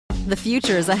The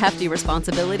future is a hefty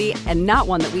responsibility and not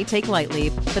one that we take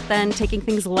lightly, but then taking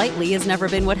things lightly has never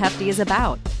been what Hefty is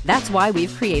about. That's why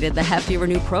we've created the Hefty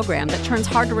Renew program that turns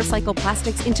hard-to-recycle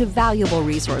plastics into valuable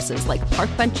resources like park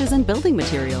benches and building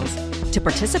materials. To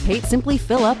participate, simply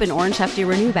fill up an orange Hefty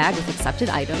Renew bag with accepted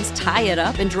items, tie it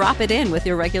up, and drop it in with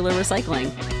your regular recycling.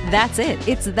 That's it.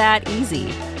 It's that easy.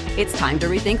 It's time to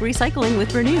rethink recycling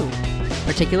with Renew.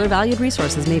 Particular valued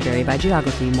resources may vary by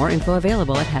geography. More info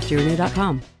available at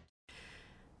heftyrenew.com.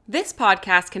 This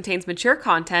podcast contains mature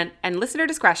content and listener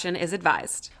discretion is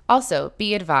advised. Also,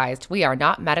 be advised, we are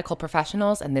not medical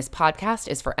professionals and this podcast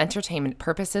is for entertainment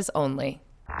purposes only.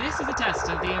 This is a test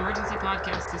of the emergency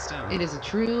podcast system. It is a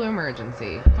true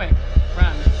emergency. Quick,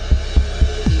 run.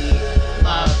 We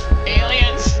love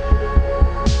aliens.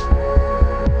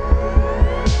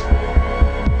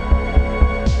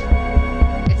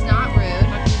 It's not rude.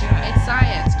 It's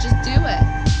science. Just do it.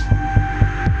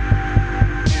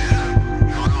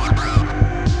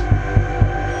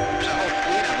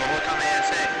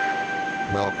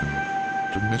 Welcome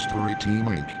to Mystery Team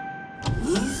Inc.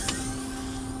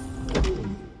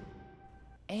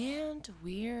 And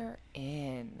we're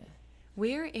in.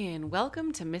 We're in.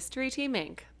 Welcome to Mystery Team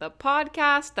Inc., the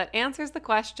podcast that answers the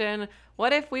question,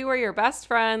 what if we were your best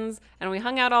friends and we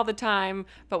hung out all the time,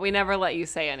 but we never let you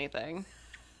say anything?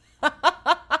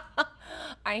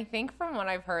 I think from what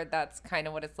I've heard, that's kind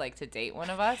of what it's like to date one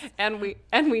of us. And we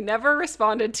never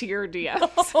responded to your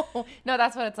DMs. No,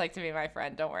 that's what it's like to be my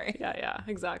friend. Don't worry. Yeah,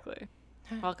 exactly.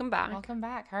 Welcome back. Welcome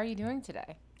back. How are you doing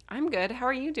today? I'm good. How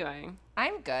are you doing?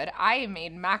 I'm good. I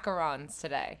made macarons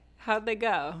today. How'd they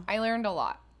go? I learned a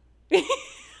lot.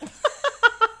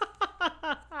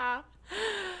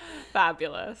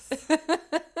 Fabulous.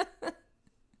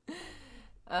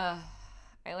 I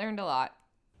learned a lot.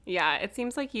 Yeah, it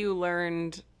seems like you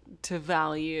learned to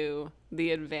value the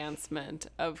advancement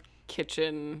of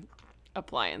kitchen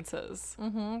appliances.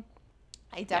 Mm-hmm.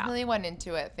 I definitely went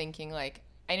into it thinking, like,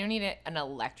 I don't need an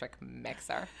electric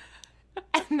mixer.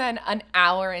 And then an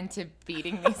hour into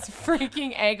beating these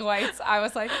freaking egg whites, I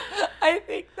was like, I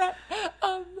think that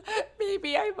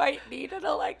maybe I might need an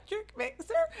electric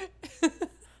mixer.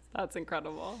 That's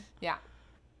incredible. Yeah.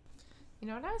 You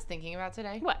know what I was thinking about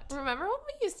today? What? Remember when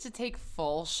we used to take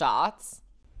full shots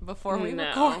before we No.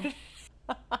 recorded?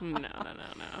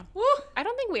 No. Woo! I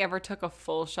don't think we ever took a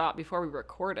full shot before we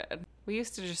recorded. We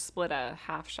used to just split a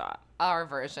half shot. Our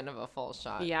version of a full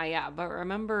shot. Yeah. But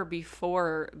remember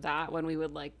before that when we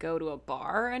would like go to a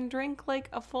bar and drink like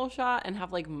a full shot and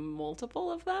have like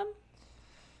multiple of them?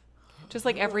 Just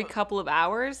like every couple of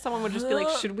hours, someone would just be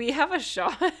like, should we have a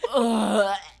shot?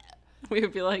 We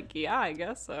would be like, yeah, I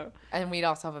guess so. And we'd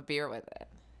also have a beer with it.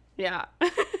 Yeah.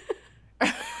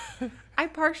 I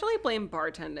partially blame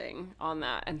bartending on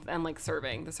that and like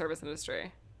serving, the service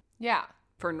industry, Yeah.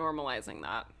 for normalizing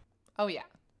that. Oh, yeah.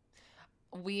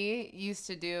 We used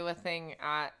to do a thing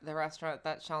at the restaurant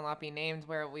that shall not be named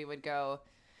where we would go,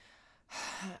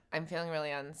 I'm feeling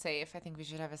really unsafe. I think we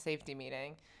should have a safety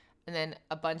meeting. And then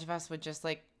a bunch of us would just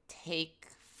like take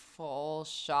full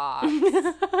shots.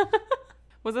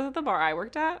 Was this at the bar I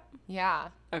worked at? Yeah.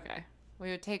 Okay. We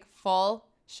would take full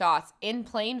shots in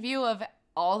plain view of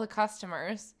all the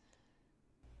customers.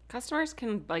 Customers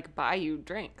can like buy you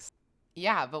drinks.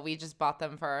 Yeah, but we just bought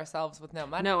them for ourselves with no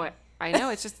money. No, I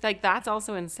know. It's just like that's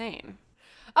also insane.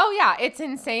 Oh, yeah. It's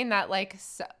insane that like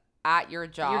at your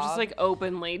job. You're just like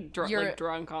openly You're-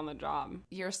 drunk on the job.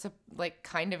 You're like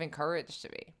kind of encouraged to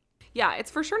be. Yeah, it's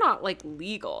for sure not like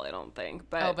legal, I don't think.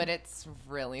 But it's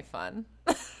really fun.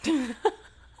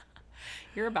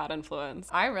 you're a bad influence.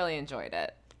 I really enjoyed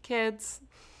it. Kids,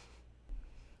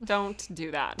 don't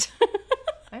do that.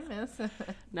 I miss it.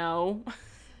 No.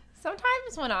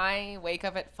 Sometimes when I wake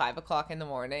up at 5 o'clock in the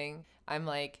morning, I'm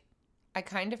like, I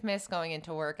kind of miss going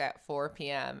into work at 4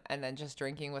 p.m. and then just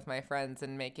drinking with my friends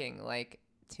and making like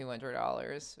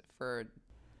 $200 for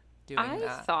doing I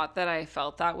that. thought that I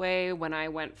felt that way when I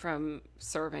went from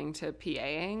serving to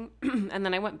PAing and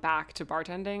then I went back to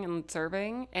bartending and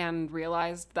serving and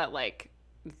realized that like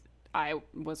I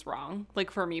was wrong,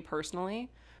 like for me personally,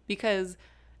 because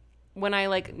when I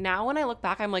look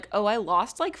back, I'm like, oh, I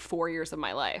lost like 4 years of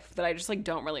my life that I just like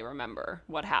don't really remember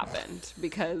what happened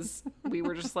because we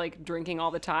were just like drinking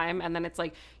all the time. And then it's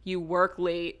like you work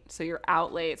late, so you're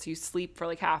out late, so you sleep for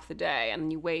like half the day and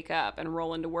then you wake up and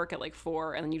roll into work at like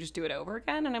 4 and then you just do it over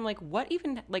again. And I'm like, what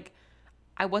even, like,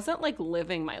 I wasn't like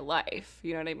living my life.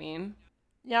 You know what I mean?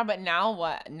 Yeah, but now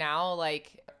what? Now,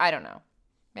 like, I don't know.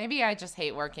 Maybe I just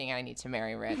hate working. I need to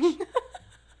marry rich.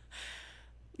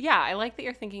 Yeah, I like that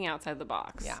you're thinking outside the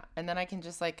box. Yeah. And then I can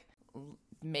just like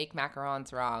make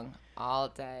macarons wrong all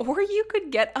day. Or you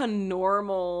could get a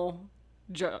normal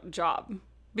job.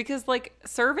 Because, like,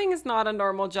 serving is not a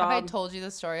normal job. Have I told you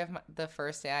the story of the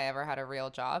first day I ever had a real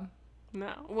job?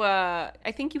 No.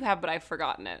 I think you have, but I've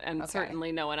forgotten it. And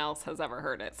certainly no one else has ever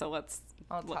heard it. So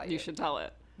I'll tell you should tell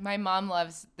it. My mom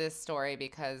loves this story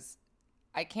because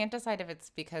I can't decide if it's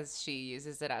because she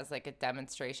uses it as, like, a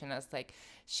demonstration as, like,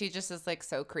 she just is, like,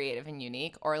 so creative and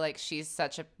unique, or, like, she's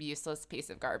such a useless piece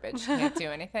of garbage. She can't do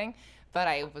anything. But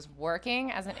I was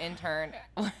working as an intern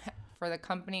for the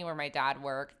company where my dad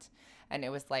worked, and it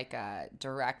was, like, a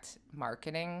direct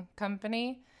marketing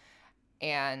company.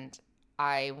 And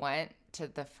I went to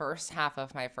the first half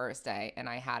of my first day, and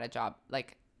I had a job,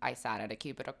 like, I sat at a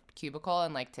cubicle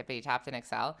and, like, tippity tapped in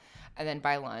Excel. And then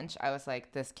by lunch, I was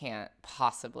like, this can't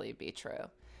possibly be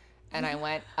true. And I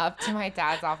went up to my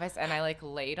dad's office and I, like,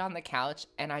 laid on the couch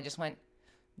and I just went,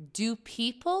 do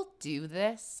people do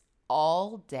this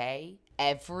all day,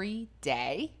 every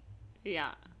day?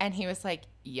 Yeah. And he was like,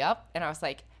 yep. And I was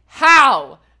like,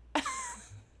 how?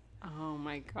 Oh,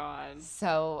 my God.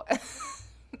 So,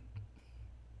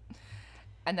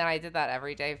 and then I did that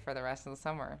every day for the rest of the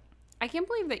summer. I can't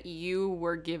believe that you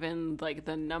were given, like,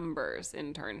 the numbers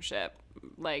internship,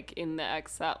 like, in the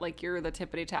Excel. Like, you're the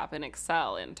tippity tap in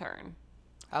Excel intern.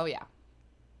 Oh, yeah.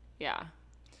 Yeah.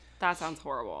 That sounds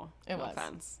horrible. It No was.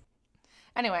 offense.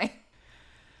 Anyway.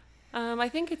 I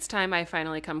think it's time I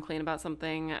finally come clean about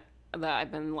something that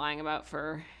I've been lying about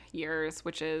for years,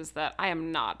 which is that I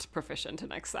am not proficient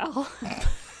in Excel.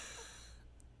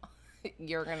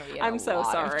 You're going to be in I'm a so lot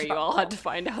of sorry you all trouble. had to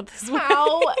find out this way.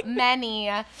 How many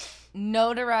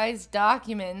notarized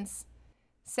documents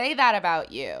say that about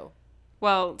you?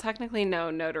 Well, technically no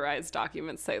notarized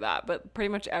documents say that, but pretty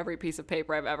much every piece of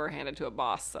paper I've ever handed to a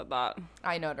boss said that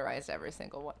I notarized every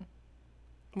single one.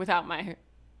 without my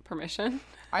permission.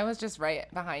 I was just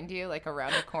right behind you, like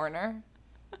around the corner,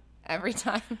 every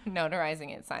time,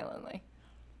 notarizing it silently.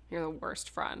 You're the worst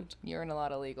friend. You're in a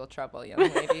lot of legal trouble, young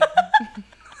lady.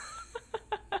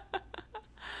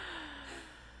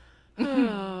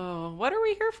 Oh, what are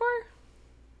we here for?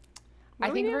 I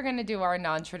think we're going to do our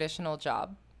non-traditional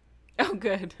job. Oh,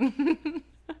 good.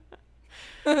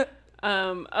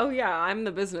 Oh yeah, I'm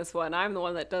the business one. I'm the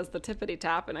one that does the tippity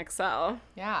tap in Excel.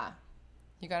 Yeah.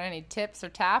 You got any tips or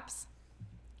taps?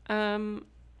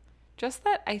 Just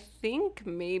that I think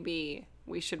maybe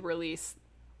we should release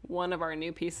one of our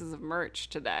new pieces of merch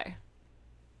today.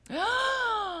 Do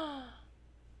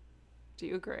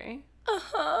you agree?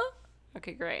 Uh-huh.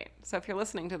 Okay, great. So if you're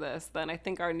listening to this, then I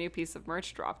think our new piece of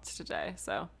merch dropped today.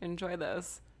 So enjoy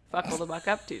those Buckle the Buck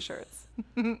Up t-shirts.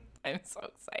 I'm so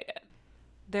excited.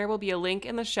 There will be a link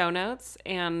in the show notes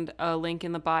and a link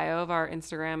in the bio of our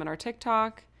Instagram and our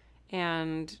TikTok.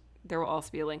 And there will also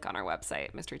be a link on our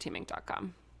website,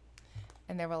 mysteryteaming.com.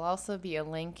 And there will also be a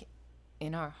link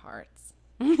in our hearts.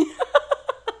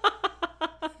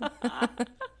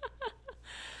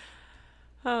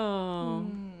 Oh,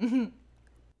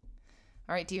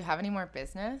 All right, do you have any more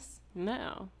business?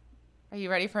 no. Are you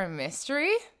ready for a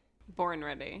mystery? Born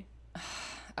ready.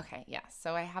 Okay, yeah.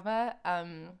 So I have a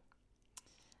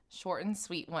short and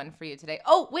sweet one for you today.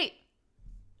 Oh, wait.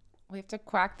 We have to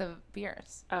quack the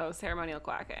beers. Oh, ceremonial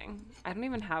quacking. I don't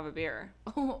even have a beer.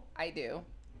 Oh, I do.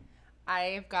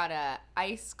 I've got a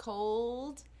ice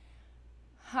cold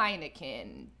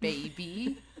Heineken,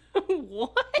 baby.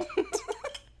 What?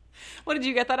 What, did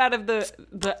you get that out of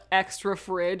the extra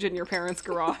fridge in your parents'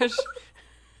 garage?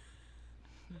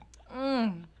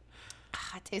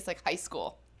 It tastes like high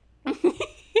school.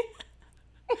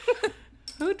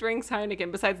 Who drinks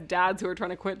Heineken besides dads who are trying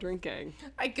to quit drinking?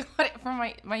 I got it from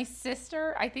my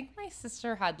sister. I think my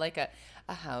sister had like a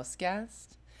house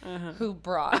guest who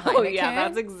brought Heineken. Oh, yeah,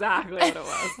 that's exactly what it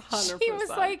was. 100%. She was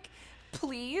like,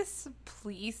 please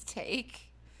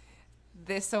take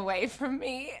this away from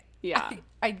me. Yeah,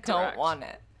 I don't correct. want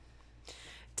it.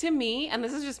 To me, and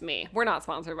this is just me, we're not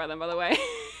sponsored by them, by the way,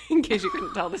 in case you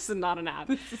couldn't tell, this is not an ad.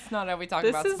 It's not how we talk This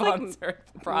about is sponsored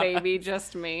products. Maybe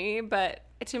just me, but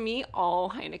to me, all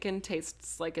Heineken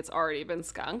tastes like it's already been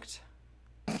skunked.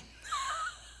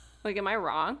 Like, am I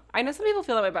wrong? I know some people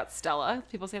feel that way about Stella.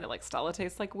 People say that, like, Stella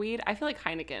tastes like weed. I feel like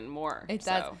Heineken more. It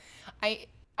does. so. I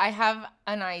have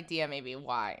an idea maybe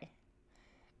why.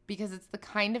 Because it's the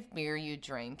kind of beer you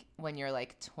drink when you're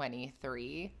like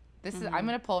 23. This is I'm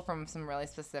going to pull from some really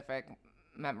specific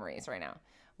memories right now.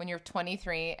 When you're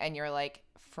 23 and your like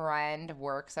friend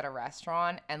works at a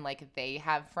restaurant and like they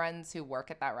have friends who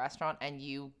work at that restaurant and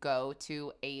you go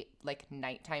to a like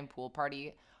nighttime pool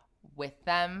party with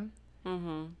them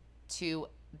to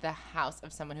the house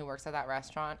of someone who works at that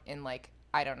restaurant in like,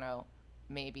 I don't know,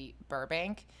 maybe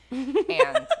Burbank.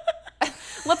 And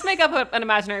Let's make up an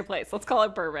imaginary place. Let's call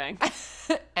it Burbank.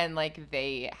 and like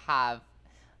they have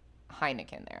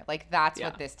Heineken there. Like that's Yeah.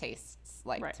 what this tastes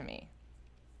like Right. to me.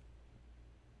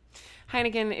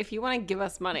 Heineken, if you want to give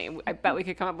us money, I bet we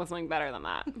could come up with something better than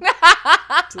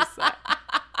that.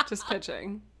 Just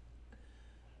pitching.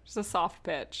 Just a soft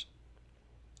pitch.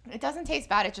 It doesn't taste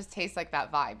bad. It just tastes like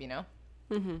that vibe, you know?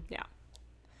 Yeah.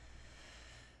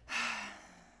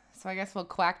 So I guess we'll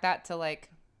quack that to like,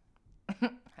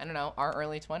 I don't know, our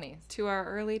early 20s. To our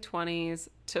early 20s,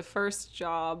 to first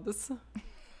jobs.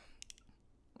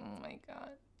 Oh my God.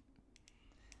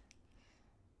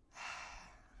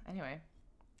 Anyway,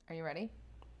 are you ready?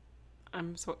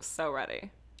 I'm so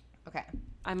ready. Okay.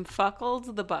 I'm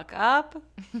fuckled the buck up.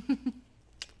 I'm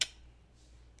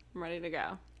ready to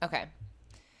go. Okay.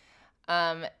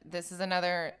 This is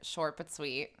another short but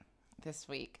sweet this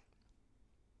week.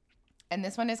 And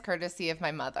this one is courtesy of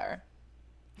my mother.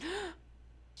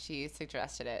 She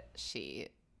suggested it.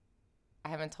 I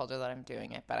haven't told her that I'm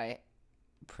doing it, but I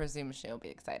presume she'll be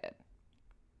excited.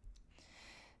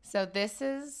 So this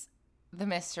is the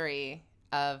mystery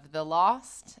of the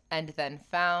lost and then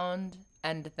found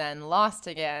and then lost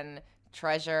again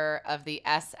treasure of the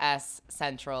SS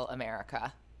Central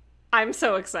America. I'm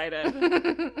so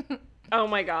excited. Oh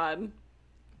my God.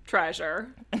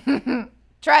 Treasure.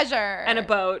 Treasure! And a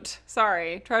boat.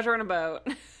 Sorry. Treasure and a boat.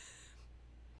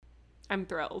 I'm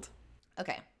thrilled.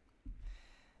 Okay.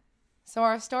 So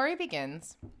our story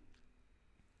begins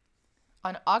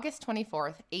on August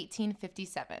 24th,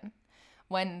 1857,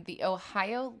 when the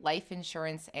Ohio Life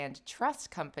Insurance and Trust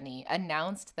Company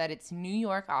announced that its New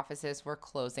York offices were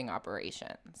closing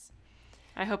operations.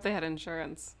 I hope they had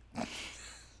insurance.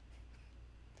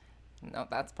 No,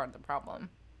 that's part of the problem.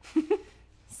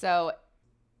 So,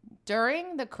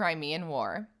 during the Crimean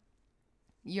War,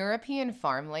 European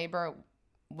farm labor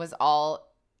was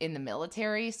all in the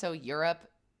military, so Europe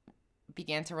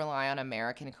began to rely on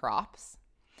American crops.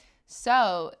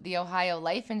 So, the Ohio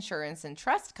Life Insurance and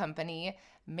Trust Company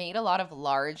made a lot of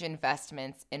large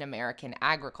investments in American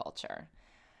agriculture.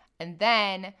 And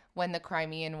then, when the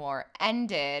Crimean War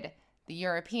ended, the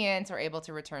Europeans were able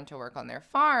to return to work on their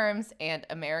farms, and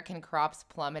American crops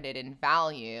plummeted in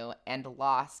value and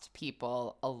lost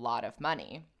people a lot of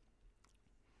money.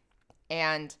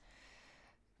 And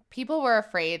people were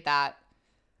afraid that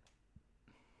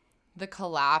the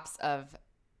collapse of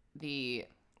the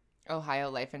Ohio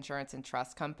Life Insurance and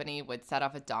Trust Company would set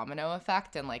off a domino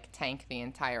effect and like tank the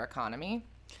entire economy.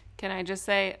 Can I just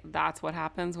say that's what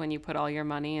happens when you put all your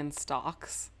money in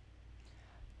stocks?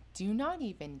 Do not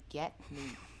even get me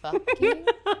fucking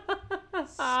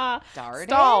started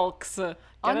Stalks. Get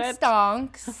on it?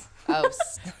 stonks. Oh,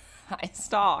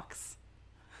 Stalks.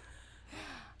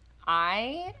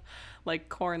 I Like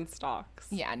corn stalks.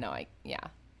 yeah.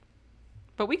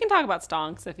 But we can talk about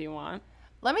stonks if you want.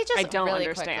 Let me just I don't really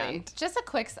understand. quickly, just a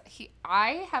quick.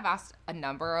 I have asked a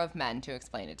number of men to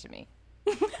explain it to me.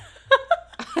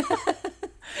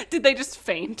 Did they just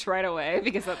faint right away?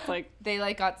 Because that's like They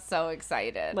like got so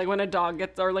excited. when a dog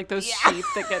gets, or like those sheep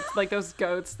that get, like those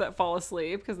goats that fall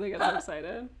asleep because they get so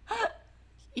excited.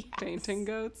 Yes. Fainting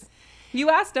goats. You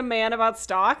asked a man about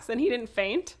stocks and he didn't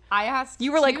faint? I asked.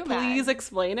 You were like, two please men.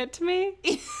 explain it to me?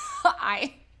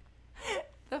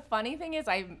 The funny thing is,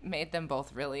 I made them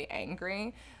both really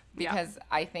angry because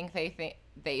I think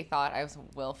they thought I was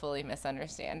willfully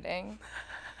misunderstanding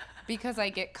because I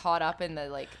get caught up in the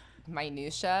like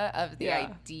minutia of the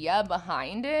idea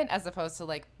behind it as opposed to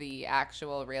like the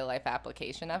actual real life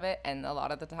application of it. And a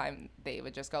lot of the time they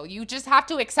would just go, "You just have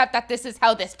to accept that this is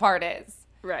how this part is."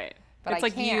 Right. But it's I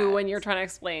like you can't. when you're trying to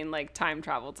explain like time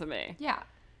travel to me. Yeah.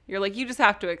 You're like, you just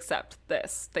have to accept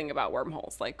this thing about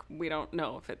wormholes. Like, we don't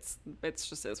know if it's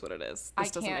just is what it is. I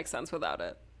This doesn't can't- make sense without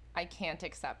it. I can't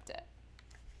accept it.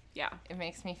 Yeah. It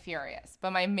makes me furious.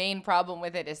 But my main problem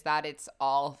with it is that it's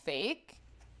all fake.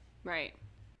 Right.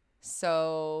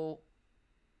 So,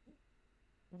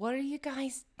 what are you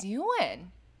guys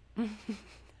doing?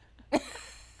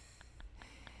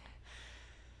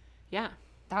 Yeah.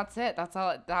 That's it. That's all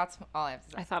I have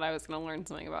to say. I thought I was going to learn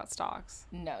something about stocks.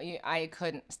 No, I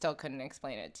still couldn't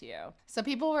explain it to you. So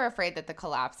people were afraid that the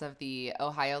collapse of the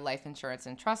Ohio Life Insurance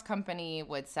and Trust Company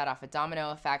would set off a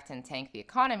domino effect and tank the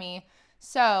economy.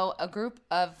 So a group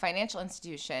of financial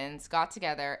institutions got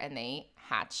together and they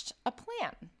hatched a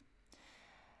plan.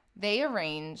 They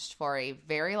arranged for a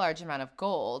very large amount of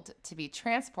gold to be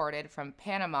transported from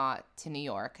Panama to New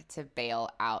York to bail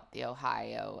out the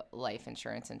Ohio Life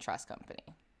Insurance and Trust Company.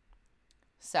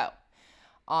 So,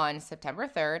 On September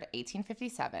 3rd,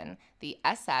 1857, the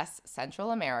SS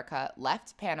Central America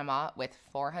left Panama with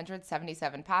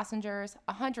 477 passengers,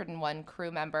 101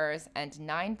 crew members, and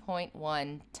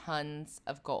 9.1 tons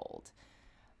of gold,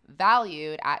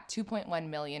 valued at $2.1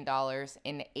 million in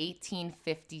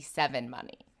 1857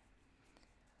 money,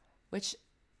 which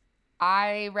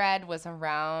I read was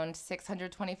around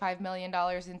 $625 million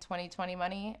in 2020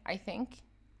 money, I think.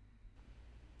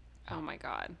 Oh my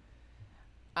God.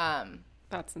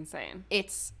 That's insane.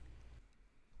 It's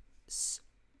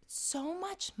so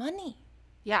much money.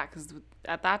 Yeah, because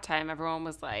at that time, everyone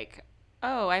was like,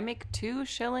 oh, I make 2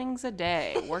 shillings a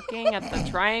day working at the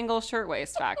Triangle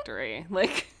Shirtwaist Factory.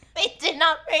 Like, They did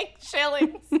not make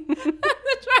shillings at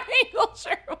the Triangle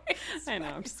Shirtwaist. I know,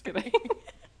 I'm just kidding.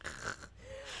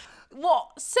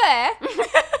 What, sir?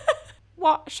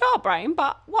 What? Sure, Brain,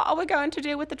 but what are we going to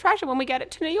do with the treasure when we get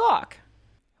it to New York?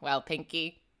 Well,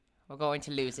 Pinky, we're going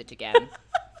to lose it again.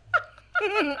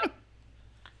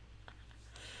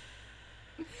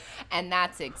 And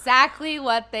that's exactly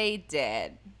what they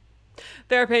did.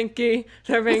 They're Pinky,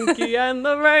 and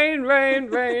the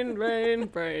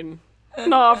rain.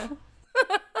 Enough.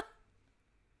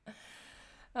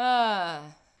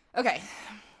 Okay,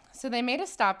 so they made a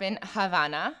stop in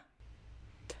Havana.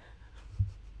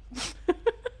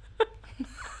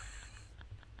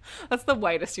 That's the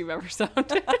whitest you've ever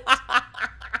sounded.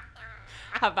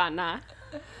 Havana.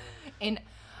 So In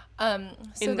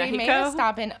they made Mexico? a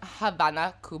stop in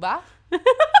Havana, Cuba.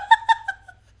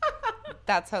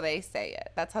 That's how they say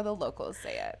it. That's how the locals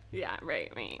say it. Yeah,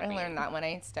 right. I learned that when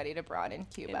I studied abroad in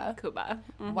Cuba. Cuba.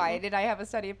 Mm. Why did I have a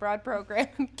study abroad program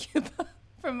in Cuba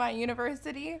from my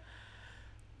university?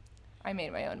 I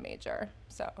made my own major,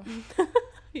 so.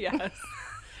 Yes.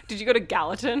 Did you go to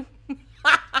Gallatin?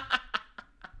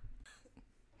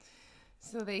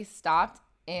 So they stopped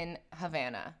in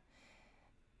Havana.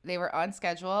 They were on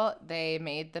schedule. They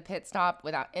made the pit stop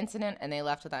without incident, and they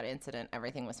left without incident.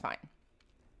 Everything was fine.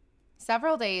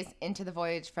 Several days into the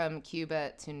voyage from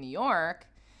Cuba to New York.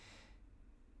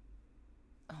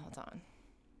 Hold on.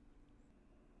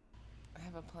 I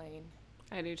have a plane.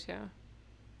 I do too.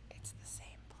 It's the same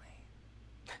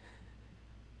plane.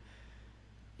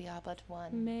 We are but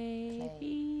one.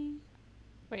 Maybe.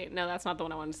 Wait, no, that's not the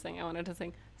one I wanted to sing. I wanted to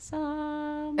sing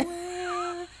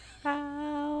Somewhere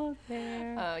Out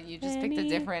There. Oh, you just picked a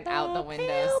different Out the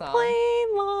Window song.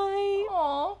 Plain light.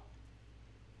 Aw.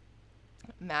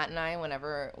 Matt and I,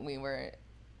 whenever we were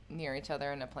near each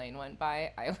other and a plane went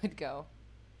by, I would go,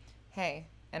 hey,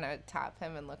 and I would tap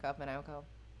him and look up and I would go,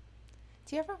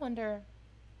 do you ever wonder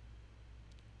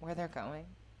where they're going?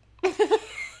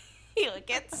 He would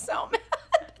get so mad.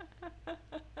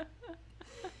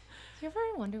 Do you ever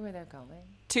wonder where they're going?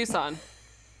 Tucson.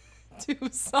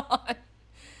 Tucson.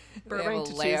 Burbank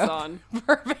to They have a Tucson.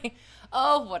 Burbank.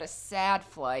 Oh, what a sad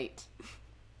flight.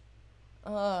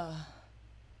 Ugh.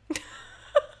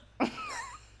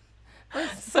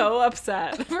 So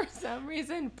upset. For some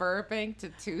reason, Burbank to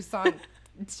Tucson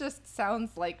just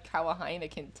sounds like how a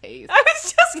Heineken tastes. I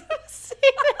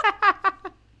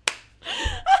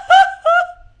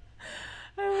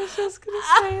was just going to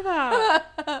say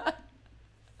that.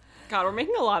 God, we're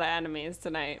making a lot of enemies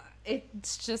tonight.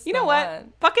 It's just You know what?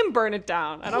 Fucking burn it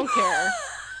down. I don't care.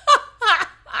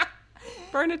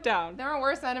 Burn it down. There are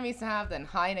worse enemies to have than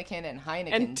Heineken and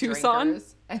Heineken And Tucson?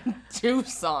 drinkers. And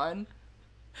Tucson.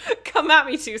 Come at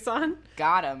me, Tucson.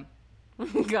 Got him.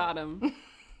 Got him.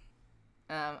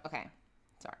 Okay.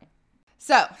 Sorry.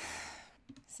 So,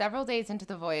 several days into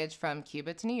the voyage from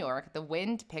Cuba to New York, the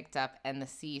wind picked up and the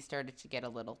sea started to get a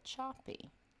little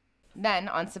choppy. Then,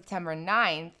 on September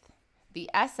 9th, the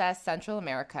SS Central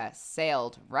America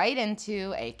sailed right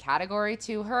into a Category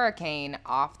 2 hurricane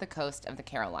off the coast of the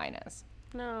Carolinas.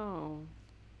 No.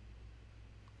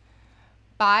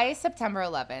 By September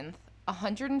 11th,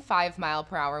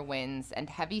 105-mile-per-hour winds and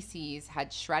heavy seas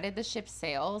had shredded the ship's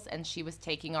sails, and she was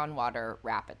taking on water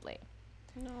rapidly.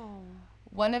 No.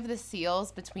 One of the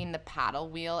seals between the paddle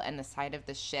wheel and the side of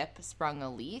the ship sprung a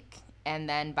leak, and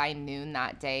then by noon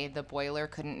that day, the boiler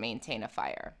couldn't maintain a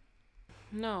fire.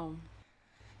 No.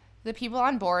 The people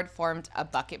on board formed a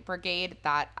bucket brigade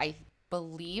that I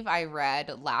believe I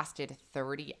read lasted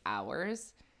 30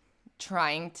 hours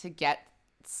trying to get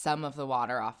some of the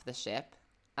water off the ship.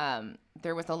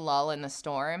 There was a lull in the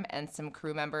storm, and some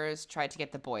crew members tried to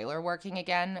get the boiler working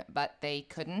again, but they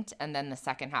couldn't, and then the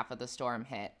second half of the storm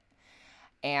hit.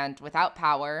 And without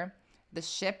power, the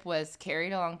ship was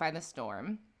carried along by the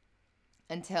storm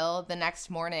until the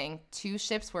next morning. 2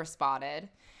 ships were spotted,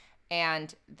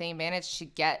 And they managed to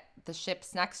get the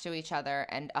ships next to each other,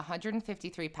 and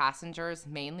 153 passengers,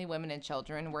 mainly women and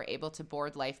children, were able to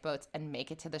board lifeboats and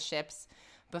make it to the ships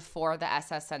before the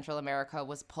SS Central America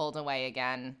was pulled away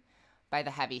again by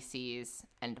the heavy seas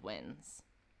and winds.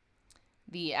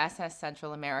 The SS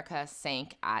Central America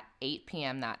sank at 8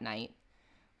 p.m. that night.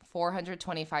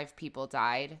 425 people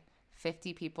died.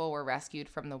 50 people were rescued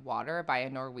from the water by a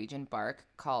Norwegian bark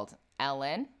called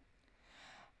Ellen.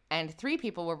 And 3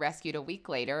 people were rescued a week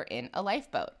later in a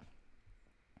lifeboat.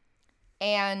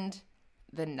 And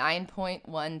the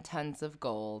 9.1 tons of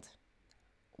gold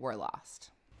were lost.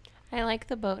 I like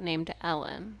the boat named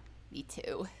Ellen. Me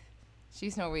too.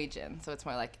 She's Norwegian, so it's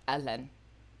more like Ellen.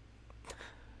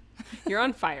 You're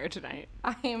on fire tonight.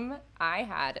 I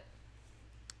had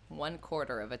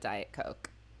 1/4 of a Diet Coke.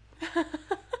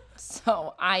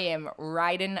 So I am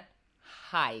riding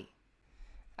high.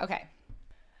 Okay.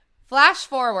 Flash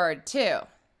forward to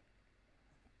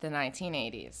the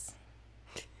 1980s.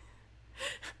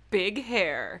 Big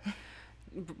hair.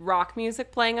 Rock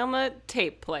music playing on the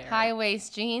tape player. High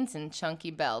waist jeans and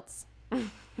chunky belts.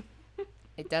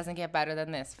 It doesn't get better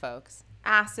than this, folks.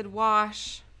 Acid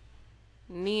wash.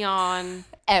 Neon.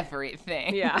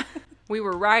 Everything. Yeah. We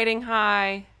were riding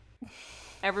high.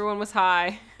 Everyone was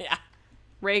high. Yeah.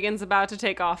 Reagan's about to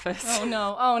take office. Oh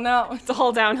no. Oh no. It's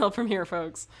all downhill from here,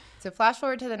 folks. So flash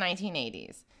forward to the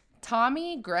 1980s.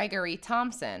 Tommy Gregory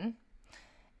Thompson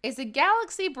is a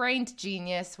galaxy-brained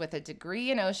genius with a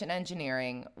degree in ocean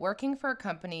engineering working for a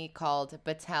company called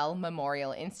Battelle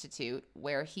Memorial Institute,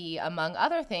 where he, among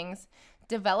other things,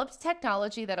 developed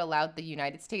technology that allowed the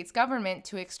United States government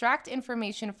to extract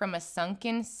information from a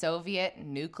sunken Soviet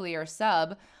nuclear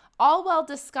sub, all while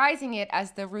disguising it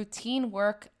as the routine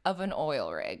work of an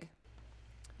oil rig.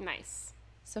 Nice.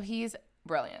 So he's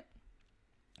brilliant.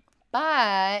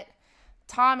 But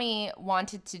Tommy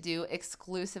wanted to do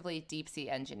exclusively deep sea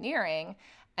engineering,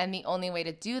 and the only way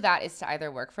to do that is to either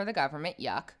work for the government,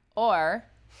 yuck, or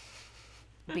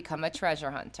become a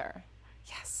treasure hunter.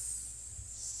 Yes.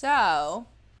 So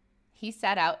he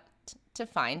set out to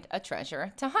find a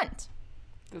treasure to hunt.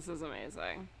 This is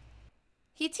amazing.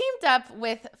 He teamed up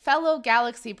with fellow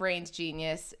galaxy-brained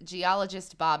genius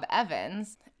geologist Bob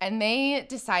Evans, and they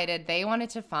decided they wanted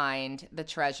to find the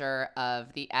treasure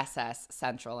of the SS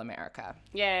Central America.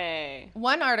 Yay.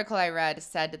 One article I read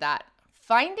said that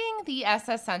finding the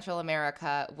SS Central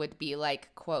America would be like,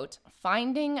 quote,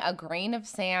 finding a grain of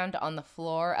sand on the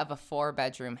floor of a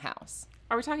 4-bedroom house.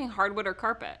 Are we talking hardwood or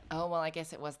carpet? Oh, well, I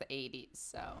guess it was the 80s,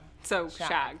 so. So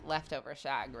shag. Leftover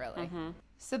shag, really.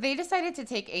 So they decided to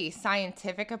take a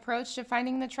scientific approach to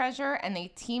finding the treasure, and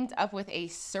they teamed up with a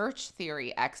search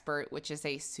theory expert, which is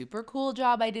a super cool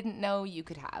job I didn't know you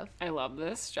could have. I love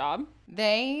this job.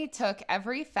 They took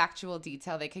every factual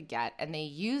detail they could get, and they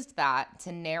used that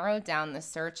to narrow down the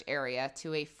search area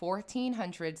to a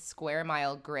 1,400 square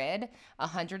mile grid,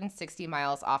 160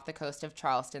 miles off the coast of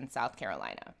Charleston, South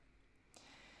Carolina.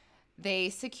 They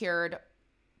secured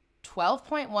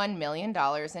 $12.1 million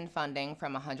in funding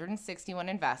from 161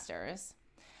 investors.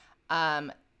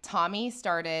 Tommy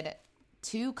started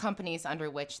 2 companies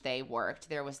under which they worked.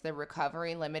 There was the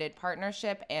Recovery Limited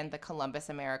Partnership and the Columbus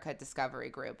America Discovery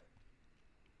Group.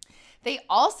 They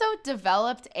also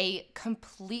developed a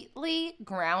completely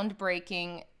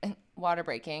groundbreaking,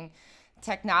 water-breaking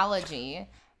technology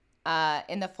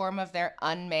in the form of their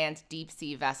unmanned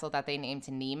deep-sea vessel that they named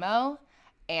Nemo.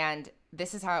 And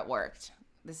this is how it worked.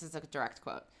 This is a direct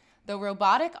quote. The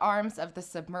robotic arms of the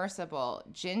submersible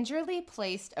gingerly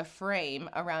placed a frame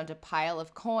around a pile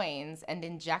of coins and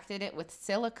injected it with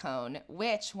silicone,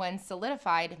 which, when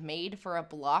solidified, made for a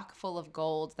block full of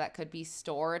gold that could be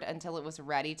stored until it was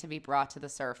ready to be brought to the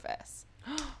surface.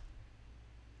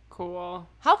 Cool.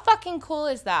 How fucking cool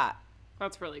is that?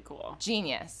 That's really cool.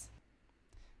 Genius.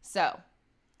 So,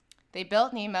 they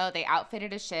built Nemo, they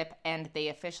outfitted a ship, and they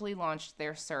officially launched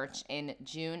their search in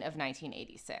June of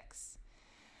 1986.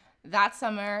 That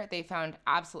summer, they found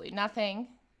absolutely nothing.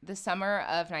 The summer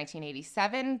of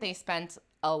 1987, they spent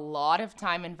a lot of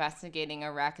time investigating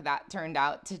a wreck that turned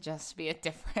out to just be a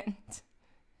different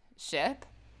ship.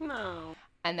 No.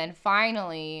 And then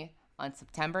finally, on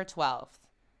September 12th,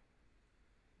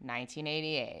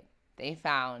 1988, they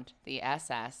found the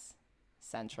SS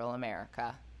Central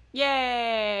America.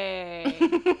 Yay!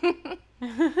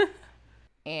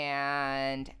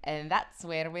 And that's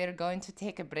where we're going to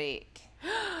take a break.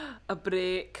 A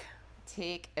break.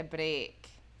 Take a break.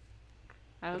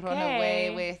 Okay. Run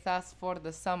away with us for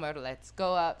the summer. Let's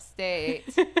go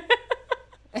upstate.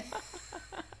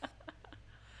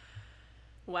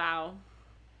 Wow.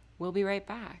 We'll be right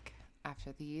back.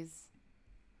 After these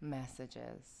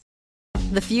messages.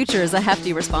 The future is a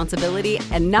hefty responsibility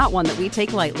and not one that we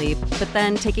take lightly, but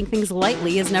then taking things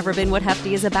lightly has never been what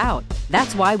Hefty is about.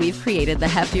 That's why we've created the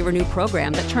Hefty Renew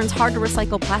program that turns hard to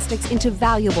recycle plastics into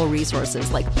valuable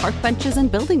resources like park benches and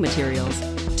building materials.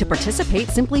 To participate,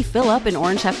 simply fill up an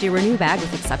orange Hefty Renew bag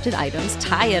with accepted items,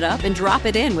 tie it up, and drop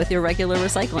it in with your regular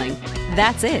recycling.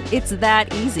 That's it. It's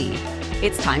that easy.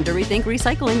 It's time to rethink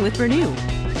recycling with Renew.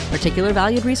 Particular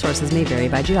valued resources may vary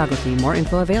by geography. More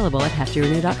info available at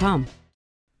heftyrenew.com.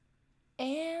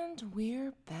 And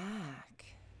we're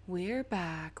back. We're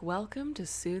back. Welcome to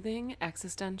Soothing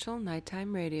Existential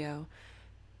Nighttime Radio.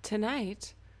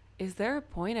 Tonight, is there a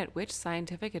point at which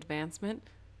scientific advancement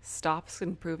stops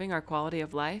improving our quality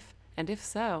of life? And if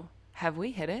so, have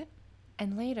we hit it?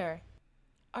 And later,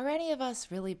 are any of us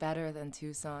really better than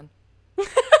Tucson?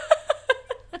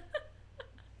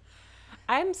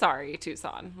 I'm sorry,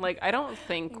 Tucson. Like, I don't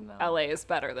think LA is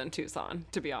better than Tucson,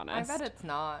 to be I honest. bet it's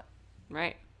not.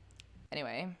 Right.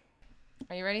 Anyway,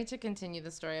 are you ready to continue the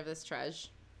story of this treasure?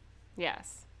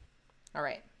 Yes. All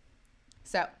right.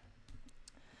 So,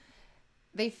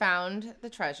 they found the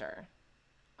treasure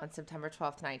on September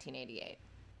 12th, 1988.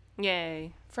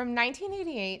 Yay. From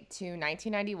 1988 to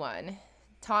 1991,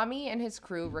 Tommy and his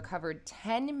crew recovered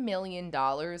 $10 million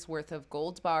worth of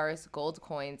gold bars, gold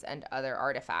coins, and other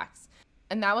artifacts.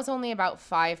 And that was only about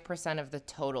 5% of the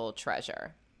total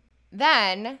treasure.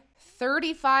 Then,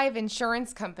 35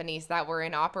 insurance companies that were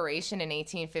in operation in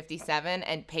 1857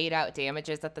 and paid out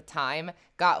damages at the time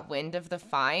got wind of the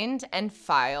find and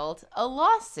filed a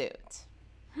lawsuit.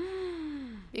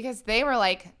 Because they were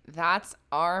like, that's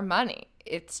our money.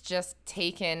 It's just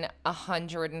taken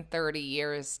 130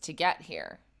 years to get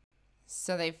here.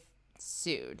 So they've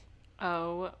sued.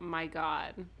 Oh my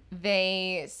God.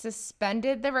 They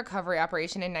suspended the recovery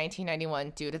operation in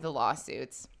 1991 due to the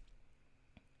lawsuits.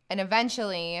 And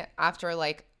eventually, after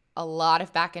like a lot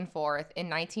of back and forth, in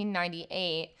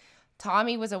 1998,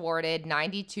 Tommy was awarded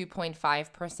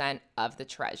 92.5% of the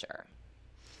treasure.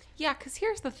 Yeah, because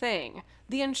here's the thing.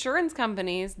 The insurance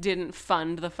companies didn't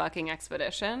fund the fucking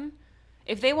expedition.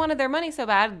 If they wanted their money so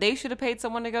bad, they should have paid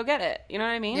someone to go get it. You know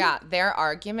what I mean? Yeah, their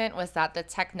argument was that the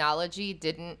technology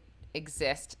didn't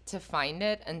exist to find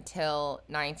it until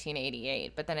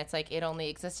 1988. But then it's like it only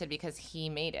existed because he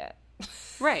made it.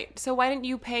 Right. So why didn't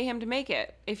you pay him to make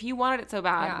it? If you wanted it so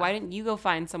bad, Yeah. why didn't you go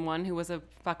find someone who was a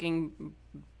fucking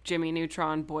Jimmy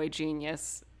Neutron boy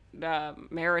genius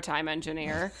maritime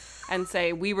engineer and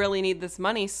say, we really need this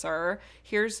money, sir.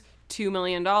 Here's $2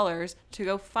 million to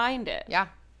go find it. Yeah.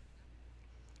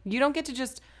 You don't get to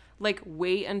just like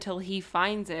wait until he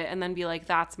finds it and then be like,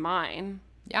 that's mine.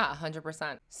 Yeah,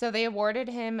 100%. So they awarded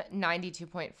him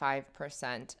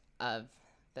 92.5% of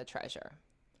the treasure.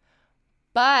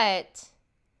 But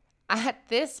at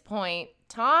this point,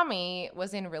 Tommy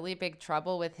was in really big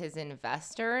trouble with his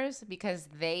investors because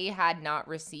they had not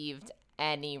received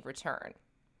any return,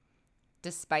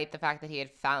 despite the fact that he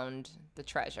had found the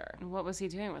treasure. What was he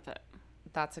doing with it?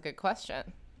 That's a good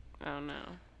question. Oh, no.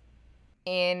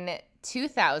 In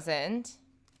 2000,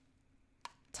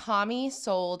 Tommy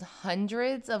sold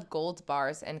hundreds of gold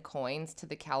bars and coins to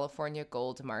the California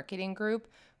Gold Marketing Group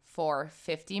for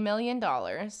 $50 million.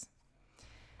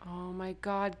 Oh, my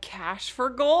God. Cash for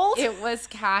gold? It was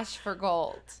cash for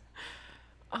gold.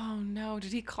 Oh, no.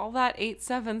 Did he call that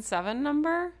 877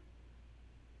 number?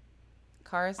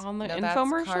 Cars On the no,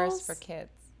 infomercials? That's Cars for Kids.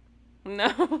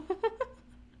 No.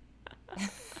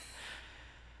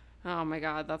 Oh, my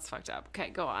God. That's fucked up. Okay,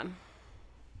 go on.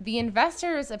 The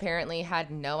investors apparently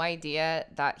had no idea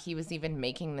that he was even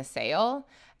making the sale.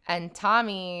 And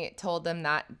Tommy told them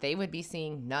that they would be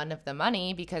seeing none of the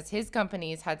money because his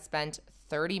companies had spent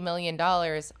 $30 million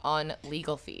on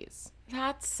legal fees.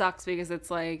 That sucks because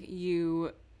it's like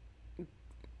you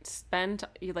spent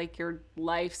like your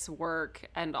life's work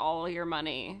and all your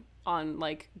money on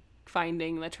like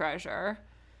finding the treasure.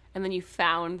 And then you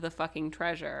found the fucking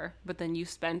treasure, but then you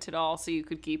spent it all so you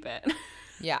could keep it.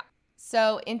 Yeah.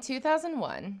 So in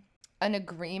 2001, an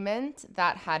agreement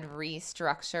that had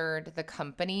restructured the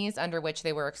companies under which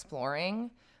they were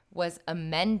exploring was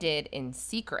amended in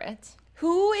secret.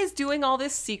 Who is doing all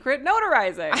this secret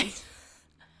notarizing?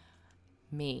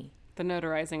 Me. The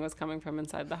notarizing was coming from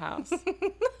inside the house.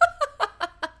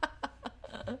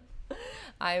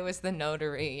 I was the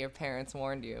notary your parents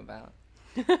warned you about.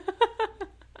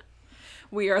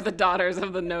 We are the daughters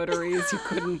of the notaries you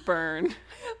couldn't burn.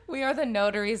 We are the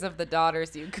notaries of the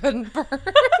daughters you couldn't burn.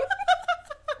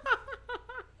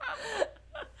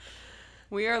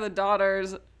 We are the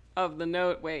daughters of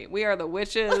the we are the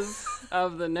witches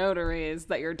of the notaries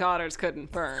that your daughters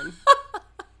couldn't burn.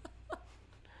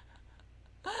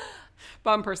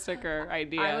 bumper sticker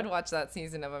idea. I would watch that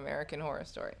season of American Horror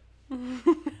Story.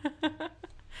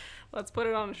 Let's put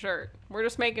it on a shirt. We're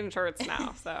just making shirts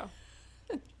now, so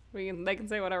they can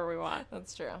say whatever we want.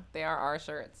 That's true. They are our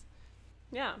shirts.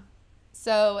 Yeah.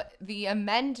 So the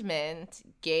amendment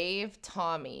gave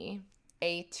Tommy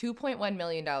a $2.1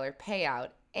 million payout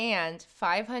and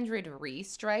 500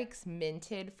 restrikes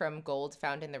minted from gold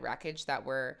found in the wreckage that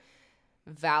were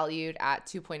valued at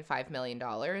 $2.5 million.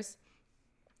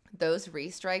 Those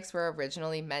restrikes were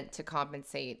originally meant to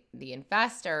compensate the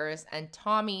investors, and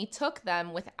Tommy took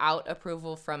them without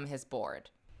approval from his board.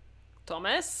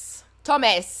 Thomas.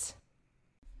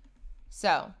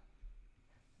 So,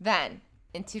 then,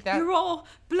 in 2000... You're all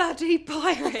bloody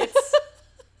pirates.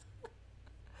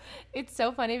 It's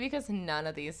so funny because none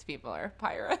of these people are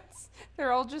pirates.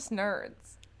 They're all just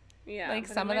nerds. Yeah. Like,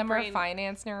 but some in of my them brain- are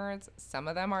finance nerds. Some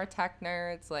of them are tech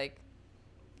nerds. Like,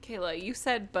 Kayla, you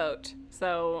said boat,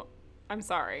 so I'm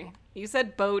sorry. You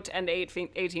said boat and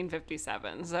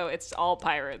 1857, so it's all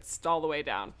pirates all the way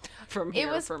down from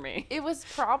here for me. It was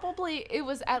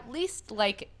at least,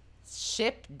 like,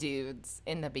 ship dudes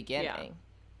in the beginning.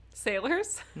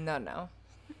 Sailors? No.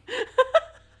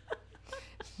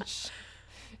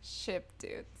 Ship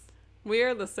dudes. We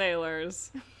are the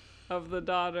sailors of the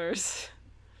daughters.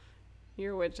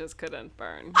 Your witches couldn't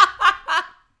burn.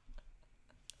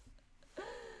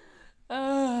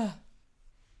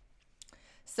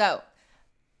 So,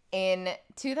 in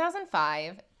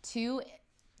 2005, two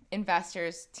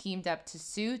investors teamed up to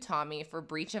sue Tommy for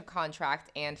breach of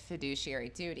contract and fiduciary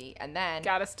duty. And then...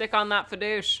 Gotta stick on that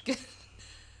fadoosh.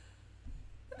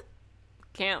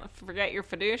 Can't forget your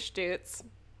fadoosh, dudes.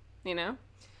 You know?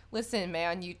 Listen,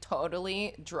 man, you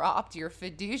totally dropped your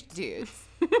fidouche dudes.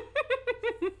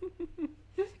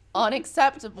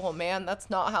 Unacceptable, man. That's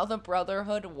not how the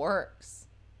brotherhood works.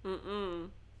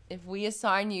 If we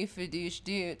assign you fidouche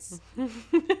dudes...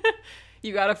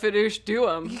 You gotta fadoosh do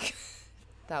 'em.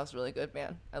 That was really good,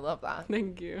 man. I love that.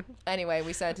 Thank you. Anyway,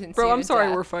 we sentenced Bro, you I'm to sorry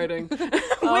death. we're fighting.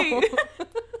 Wait.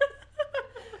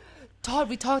 Todd,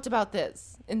 we talked about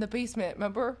this in the basement,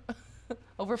 remember?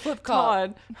 Over flip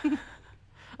call. Todd.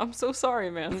 I'm so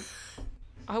sorry, man.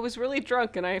 I was really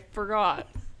drunk and I forgot.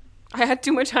 I had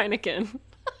too much Heineken.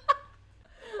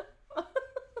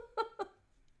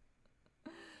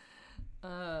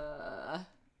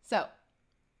 So,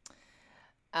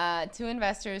 two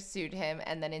investors sued him,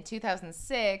 and then in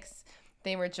 2006,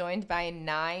 they were joined by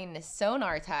 9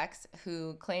 sonar techs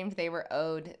who claimed they were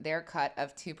owed their cut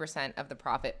of 2% of the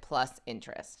profit plus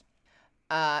interest.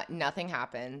 Nothing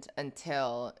happened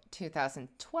until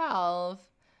 2012,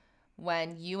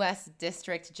 when U.S.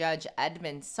 District Judge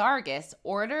Edmund Sargis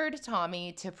ordered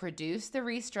Tommy to produce the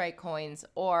restrike coins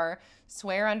or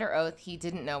swear under oath he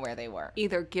didn't know where they were.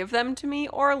 Either give them to me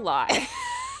or lie.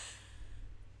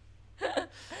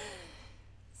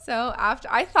 So after,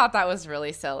 I thought that was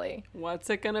really silly.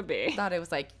 What's it gonna be? I thought it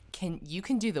was like, you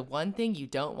can do the one thing you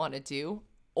don't want to do,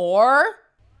 or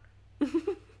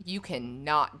you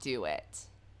cannot do it.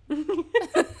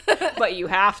 But you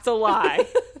have to lie.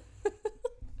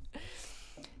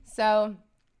 So,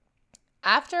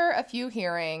 after a few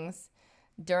hearings,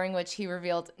 during which he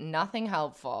revealed nothing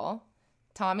helpful,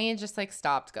 Tommy just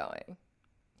stopped going.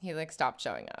 He stopped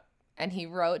showing up. And he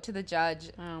wrote to the judge.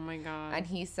 Oh my God. And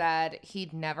he said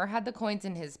he'd never had the coins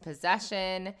in his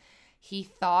possession. He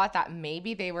thought that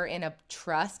maybe they were in a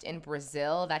trust in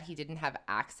Brazil that he didn't have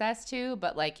access to,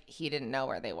 but he didn't know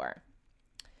where they were.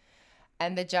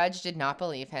 And the judge did not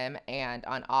believe him. And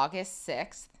on August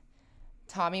 6th,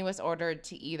 Tommy was ordered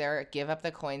to either give up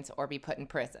the coins or be put in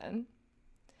prison.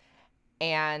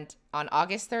 And on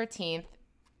August 13th,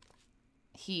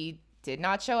 he did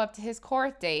not show up to his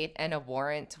court date, and a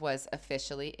warrant was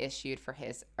officially issued for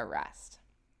his arrest.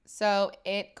 So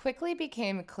it quickly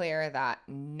became clear that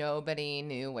nobody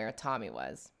knew where Tommy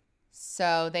was.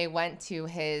 So they went to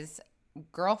his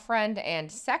girlfriend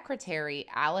and secretary,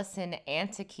 Allison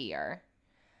Antikier,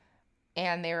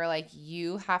 and they were like,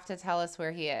 you have to tell us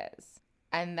where he is.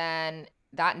 And then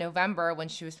that November, when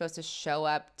she was supposed to show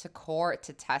up to court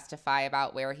to testify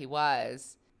about where he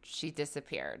was, she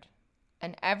disappeared.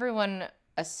 And everyone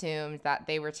assumed that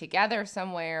they were together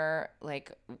somewhere,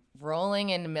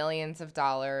 rolling in millions of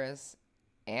dollars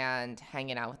and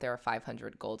hanging out with their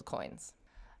 500 gold coins.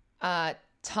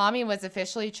 Tommy was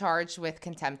officially charged with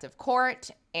contempt of court,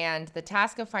 and the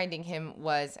task of finding him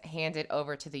was handed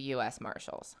over to the U.S.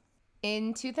 Marshals.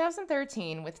 In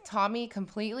 2013, with Tommy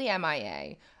completely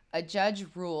MIA, a judge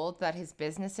ruled that his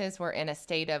businesses were in a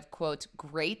state of, quote,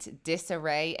 great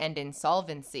disarray and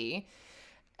insolvency,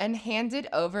 and handed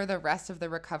over the rest of the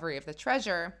recovery of the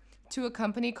treasure to a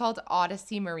company called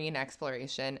Odyssey Marine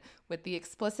Exploration with the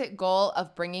explicit goal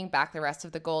of bringing back the rest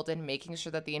of the gold and making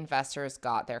sure that the investors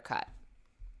got their cut.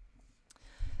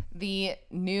 The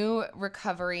new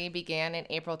recovery began in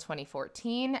April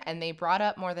 2014, and they brought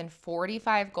up more than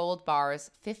 45 gold bars,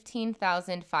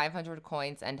 15,500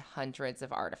 coins, and hundreds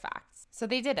of artifacts. So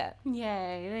they did it.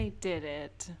 Yay, they did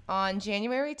it. On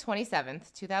January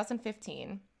 27th,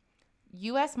 2015,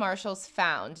 U.S. Marshals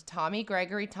found Tommy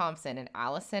Gregory Thompson and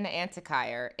Allison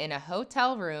Antikyre in a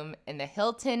hotel room in the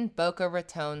Hilton Boca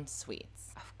Raton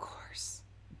Suites. Of course.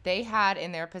 They had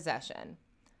in their possession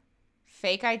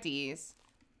fake IDs,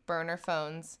 burner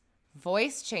phones,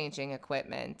 voice-changing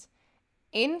equipment,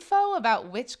 info about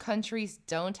which countries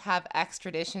don't have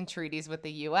extradition treaties with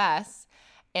the U.S.,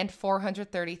 and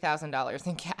 $430,000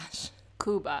 in cash.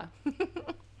 Cuba.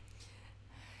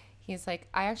 He's like,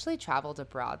 I actually traveled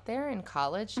abroad there in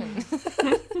college. And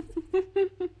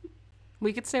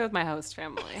We could stay with my host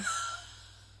family.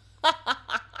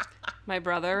 My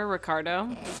brother,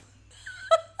 Ricardo.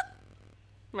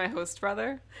 My host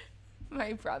brother,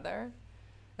 my brother,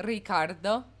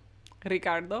 Ricardo.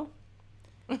 Ricardo.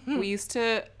 We used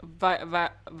to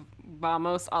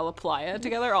vamos a la playa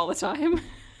together all the time.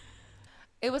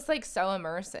 It was like so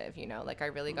immersive, you know, like I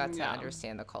really got to Yeah.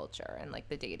 understand the culture and like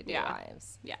the day-to-day Yeah.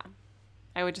 lives. Yeah.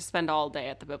 I would just spend all day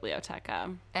at the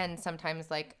biblioteca. And sometimes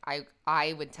like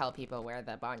I would tell people where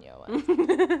the baño was.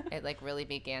 It like really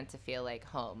began to feel like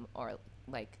home or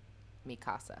like mi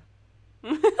casa.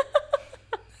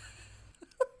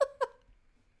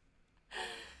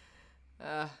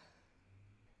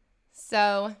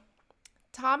 So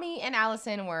Tommy and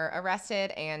Allison were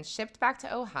arrested and shipped back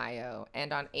to Ohio,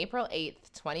 and on April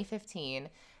 8th, 2015,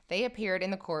 they appeared in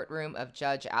the courtroom of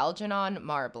Judge Algernon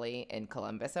Marbley in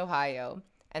Columbus, Ohio,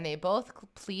 and they both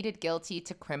pleaded guilty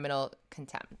to criminal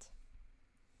contempt.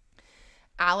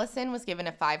 Allison was given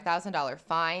a $5,000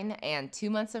 fine and 2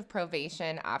 months of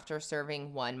probation after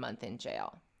serving 1 month in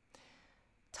jail.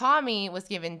 Tommy was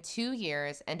given 2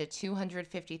 years and a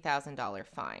 $250,000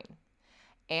 fine.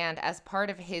 And as part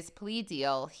of his plea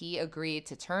deal, he agreed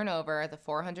to turn over the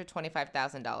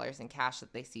 $425,000 in cash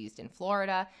that they seized in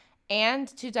Florida and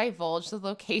to divulge the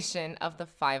location of the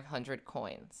 500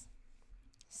 coins.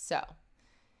 So,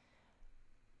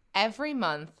 every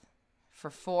month for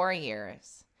 4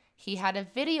 years, he had a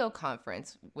video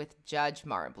conference with Judge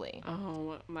Marbley,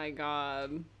 Oh my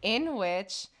God. in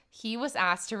which he was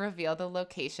asked to reveal the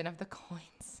location of the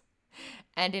coins,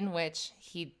 and in which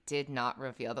he did not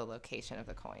reveal the location of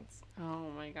the coins.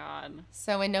 Oh my God.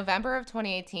 So in November of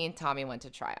 2018, Tommy went to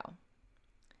trial.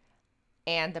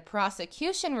 And the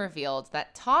prosecution revealed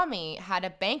that Tommy had a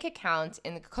bank account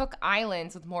in the Cook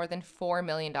Islands with more than $4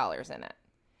 million in it.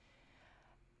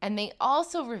 And they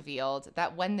also revealed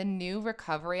that when the new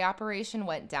recovery operation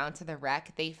went down to the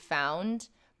wreck, they found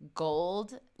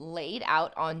gold laid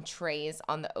out on trays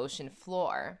on the ocean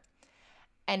floor.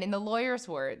 And in the lawyer's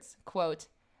words, quote,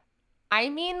 I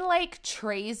mean like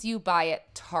trays you buy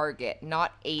at Target,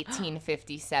 not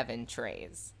 1857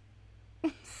 trays.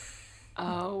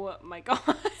 Oh my God.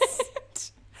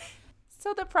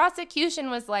 So the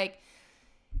prosecution was like,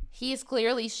 he's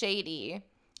clearly shady.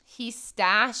 He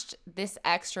stashed this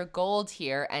extra gold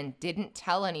here and didn't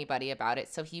tell anybody about it,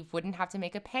 so he wouldn't have to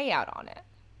make a payout on it.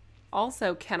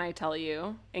 Also, can I tell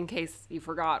you, in case you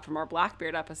forgot from our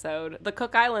Blackbeard episode, the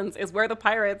Cook Islands is where the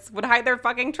pirates would hide their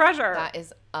fucking treasure. That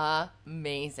is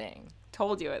amazing.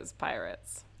 Told you it's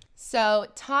pirates. So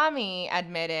Tommy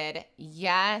admitted,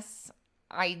 yes,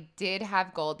 I did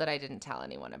have gold that I didn't tell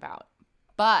anyone about,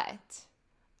 but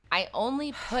I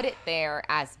only put it there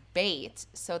as bait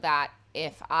so that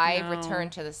if I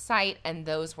returned to the site and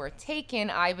those were taken,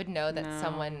 I would know that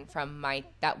someone from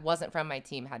that wasn't from my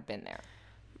team had been there.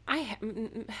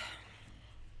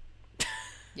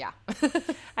 Yeah.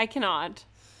 I cannot.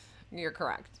 You're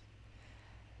correct.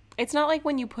 It's not like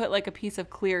when you put like a piece of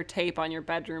clear tape on your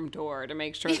bedroom door to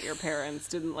make sure that your parents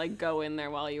didn't like go in there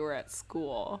while you were at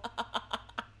school.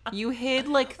 You hid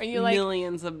like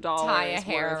millions of dollars. Tie a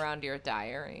hair worth. around your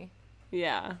diary.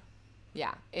 Yeah.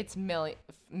 Yeah, it's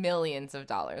millions of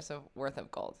dollars worth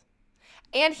of gold.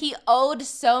 And he owed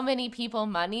so many people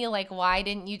money. Like, why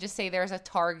didn't you just say there's a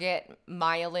Target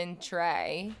myelin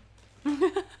tray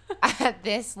at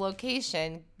this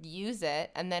location, use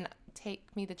it, and then take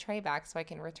me the tray back so I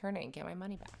can return it and get my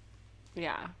money back?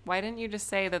 Yeah. Why didn't you just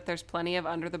say that there's plenty of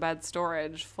under the bed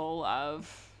storage full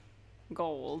of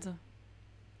gold?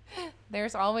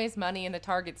 There's always money in the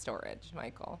Target storage,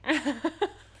 Michael.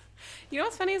 You know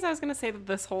what's funny is I was going to say that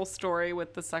this whole story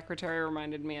with the secretary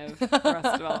reminded me of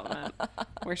Arrested Development,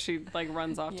 where she like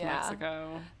runs off to Yeah.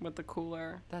 Mexico with the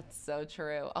cooler. That's so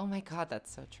true. Oh my God,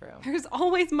 that's so true. There's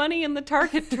always money in the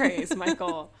Target trays,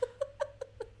 Michael.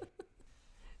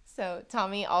 So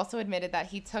Tommy also admitted that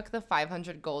he took the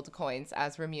 500 gold coins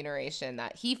as remuneration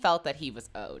that he felt that he was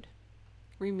owed.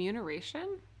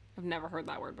 Remuneration? I've never heard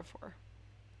that word before.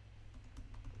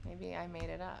 Maybe I made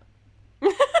it up.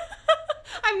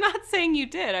 I'm not saying you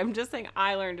did. I'm just saying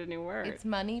I learned a new word. It's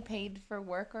money paid for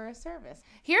work or a service.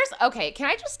 Okay, can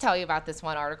I just tell you about this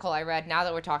one article I read now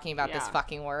that we're talking about this Yeah.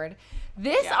 fucking word?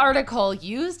 This Yeah. article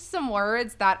used some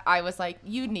words that I was like,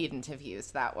 you needn't have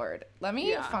used that word. Let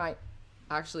me Yeah. find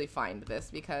this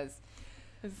because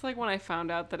It's like when I found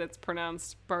out that it's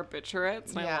pronounced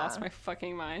barbiturates and I Yeah. lost my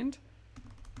fucking mind.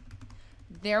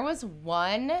 there was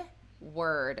one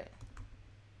word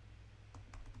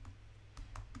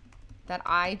that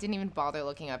I didn't even bother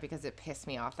looking up because it pissed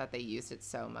me off that they used it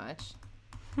so much.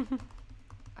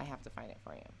 I have to find it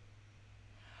for you.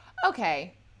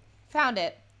 Okay, found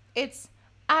it. It's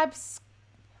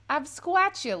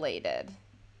absquatulated.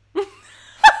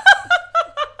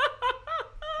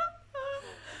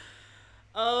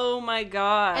 Oh my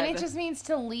god. And it just means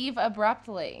to leave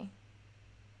abruptly.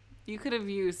 You could have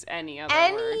used any other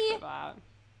Any- word for that.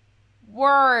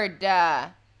 Word.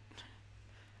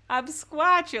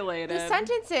 Absquatulated. The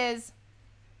sentence is,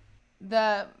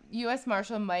 the U.S.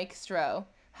 Marshal Mike Stroh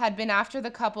had been after the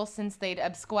couple since they'd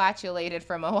absquatulated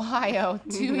from Ohio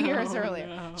 2 years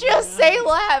earlier. Just say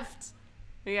left.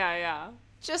 Yeah, yeah.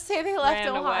 Just say they left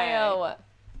Ran Ohio. away.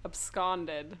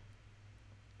 Absconded.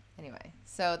 Anyway,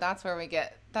 so that's how we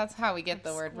get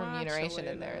the word remuneration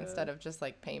in there Absquatulated. instead of just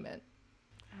like payment.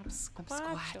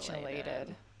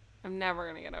 Absquatulated. I'm never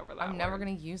going to get over that I'm never word.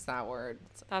 going to use that word.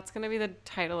 That's going to be the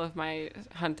title of my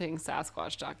hunting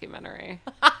Sasquatch documentary.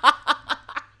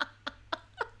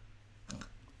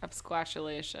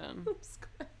 Absquatulation.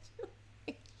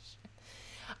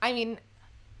 I mean,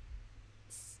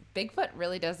 Bigfoot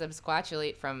really does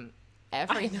absquatulate from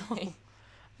everything.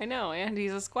 I know, and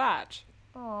he's a squatch.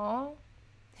 Aw.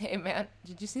 Hey, man,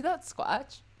 did you see that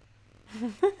squatch?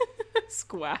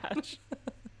 Squatch.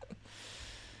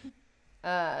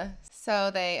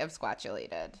 So they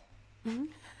absquatulated.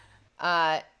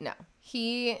 No.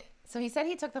 So he said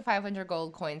he took the 500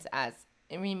 gold coins as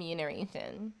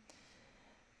remuneration.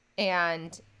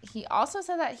 And he also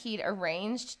said that he'd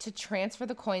arranged to transfer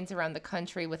the coins around the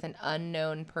country with an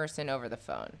unknown person over the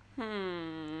phone.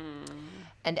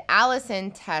 And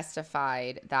Allison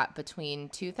testified that between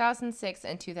 2006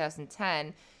 and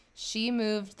 2010, she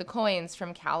moved the coins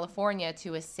from California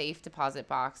to a safe deposit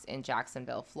box in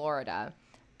Jacksonville, Florida,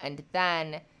 and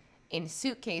then in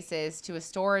suitcases to a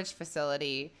storage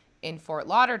facility in Fort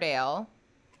Lauderdale,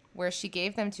 where she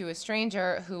gave them to a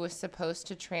stranger who was supposed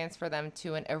to transfer them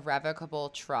to an irrevocable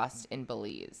trust in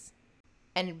Belize.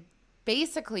 And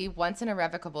basically, once an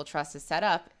irrevocable trust is set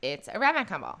up, it's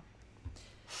irrevocable.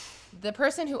 The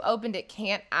person who opened it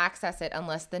can't access it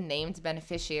unless the named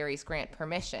beneficiaries grant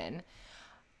permission.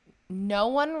 No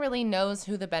one really knows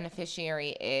who the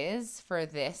beneficiary is for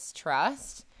this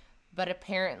trust, but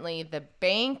apparently the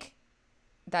bank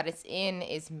that it's in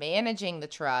is managing the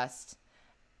trust,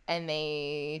 and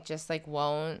they just like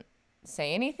won't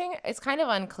say anything. It's kind of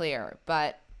unclear,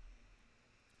 but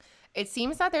it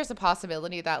seems that there's a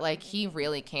possibility that like he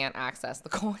really can't access the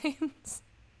coins.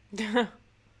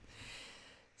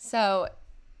 So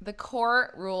the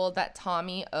court ruled that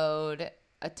Tommy owed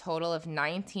a total of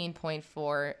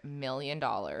 $19.4 million.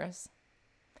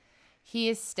 He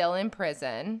is still in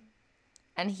prison,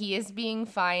 and he is being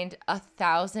fined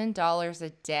 $1,000 a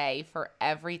day for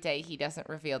every day he doesn't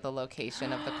reveal the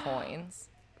location of the coins.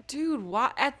 Dude,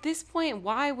 why at this point,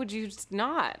 why would you just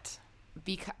not?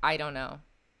 Because I don't know.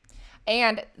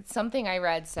 And something I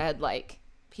read said like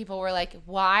people were like,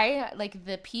 why? Like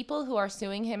the people who are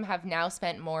suing him have now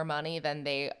spent more money than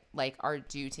they like are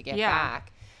due to get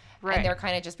back. Right. And they're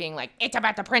kind of just being like, it's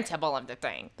about the principle of the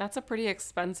thing. That's a pretty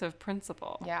expensive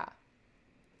principle. Yeah.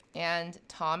 And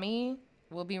Tommy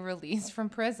will be released from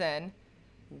prison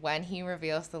when he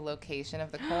reveals the location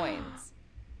of the coins.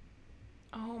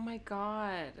 Oh my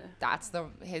god. That's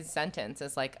his sentence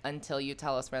is like, until you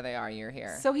tell us where they are, you're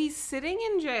here. So he's sitting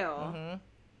in jail,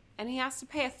 and he has to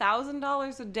pay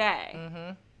 $1,000 a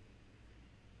day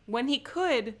when he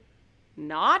could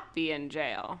not be in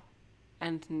jail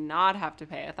and not have to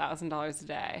pay $1,000 a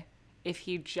day if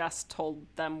he just told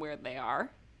them where they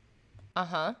are.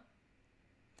 Uh-huh.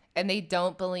 And they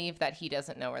don't believe that he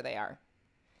doesn't know where they are.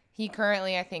 He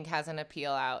currently, I think, has an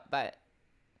appeal out, but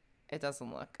it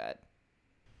doesn't look good.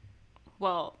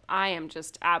 Well, I am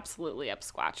just absolutely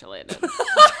absquatulated.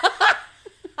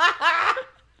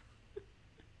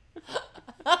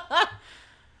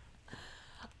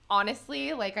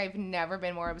 Honestly, like, I've never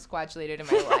been more absquatulated in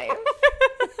my life.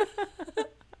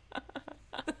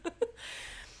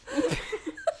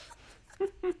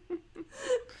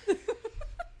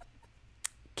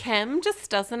 Kim just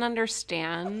doesn't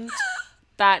understand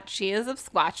that she is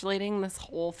absquatulating this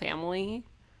whole family.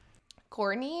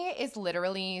 Courtney is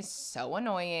literally so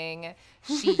annoying.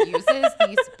 She uses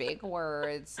these big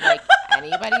words like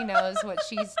anybody knows what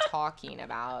she's talking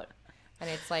about. And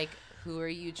it's like, who are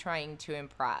you trying to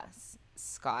impress?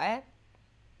 Scott?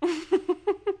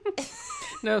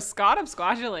 No, Scott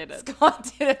absquatulated.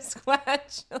 Scott did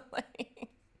absquatulate.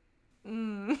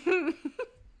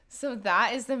 So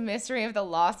that is the mystery of the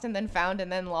lost and then found and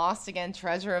then lost again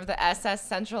treasure of the SS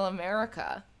Central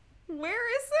America.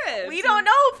 Where is it? We don't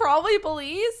know. Probably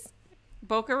Belize.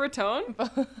 Boca Raton?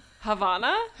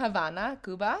 Havana? Havana,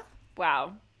 Cuba.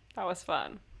 Wow, that was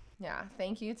fun. Yeah,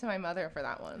 thank you to my mother for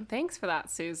that one. Thanks for that,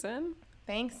 Susan.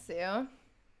 Thanks, Sue.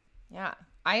 Yeah,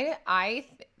 I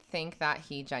think that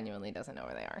he genuinely doesn't know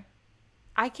where they are.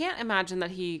 I can't imagine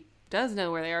that he does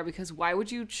know where they are, because why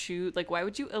would you why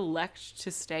would you elect to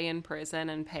stay in prison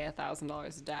and pay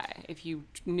 $1,000 a day if you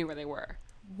knew where they were?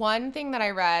 One thing that I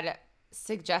read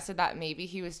suggested that maybe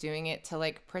he was doing it to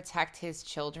like protect his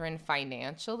children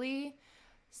financially.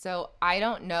 So I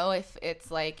don't know if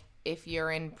it's like, if you're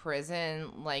in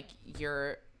prison, like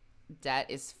your debt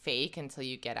is fake until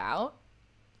you get out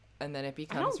and then it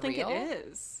becomes real. I don't think it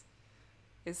is.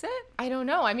 Is it? I don't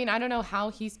know. I mean, I don't know how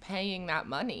he's paying that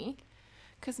money.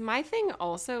 Because my thing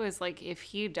also is, like, if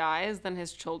he dies, then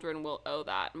his children will owe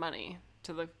that money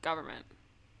to the government.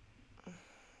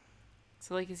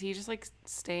 So, like, is he just, like,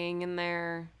 staying in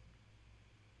there?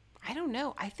 I don't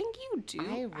know. I think you do.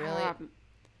 I really...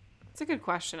 It's a good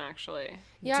question, actually.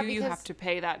 Yeah, do you have to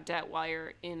pay that debt while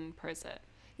you're in prison?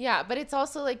 Yeah, but it's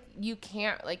also, like, you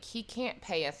can't, like, he can't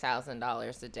pay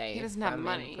 $1,000 a day. He doesn't have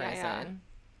money. In prison. Yeah.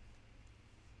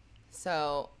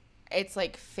 So, it's,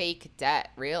 like, fake debt,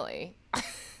 really.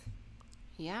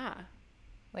 Yeah.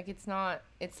 Like, it's not,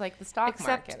 it's like the stock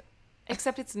market.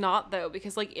 Except it's not, though,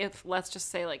 because, like, if, let's just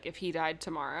say, like, if he died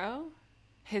tomorrow,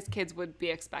 his kids would be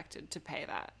expected to pay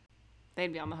that.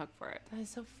 They'd be on the hook for it. That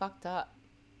is so fucked up.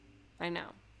 I know.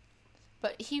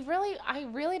 But I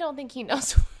really don't think he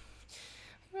knows.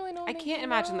 I can't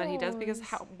imagine that he does, because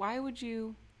why would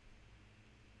you?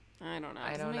 I don't know.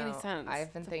 It doesn't make any sense.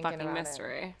 I've been it's thinking a fucking about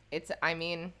mystery. I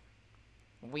mean,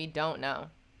 we don't know.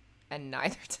 And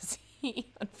neither does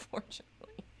he,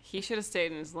 unfortunately. He should have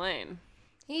stayed in his lane.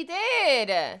 He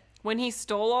did. When he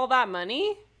stole all that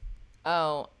money?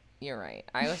 Oh, you're right.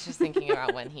 I was just thinking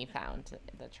about when he found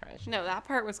the treasure. No, that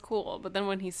part was cool. But then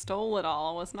when he stole it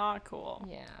all was not cool.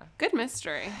 Yeah. Good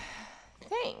mystery.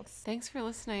 Thanks. Thanks for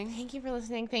listening. Thank you for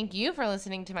listening. Thank you for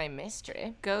listening to my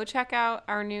mystery. Go check out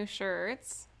our new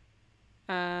shirts.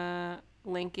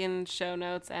 Link in show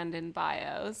notes and in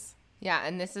bios. Yeah,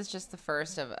 and this is just the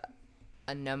first of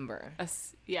a number.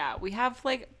 Yeah, we have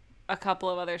like a couple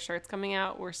of other shirts coming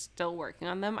out. We're still working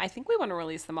on them. I think we want to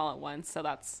release them all at once, so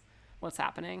that's what's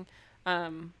happening.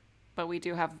 But we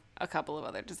do have a couple of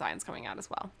other designs coming out as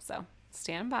well. So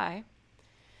stand by.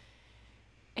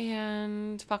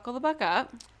 And buckle the buck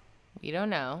up. We don't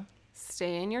know.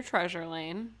 Stay in your treasure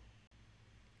lane.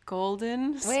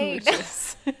 Golden Wait.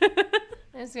 smooches.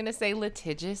 I was going to say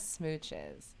litigious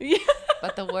smooches. Yeah.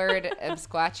 But the word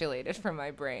absquatulated from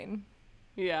my brain.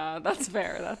 Yeah, that's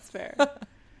fair. That's fair.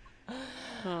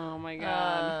 Oh my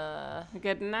God.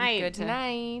 Good night. Good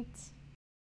night.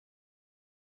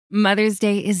 Mother's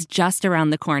Day is just around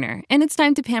the corner, and it's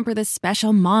time to pamper the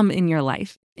special mom in your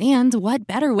life. And what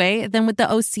better way than with the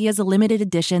Osea's limited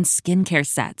edition skincare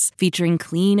sets, featuring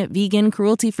clean, vegan,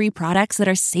 cruelty-free products that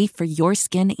are safe for your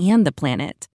skin and the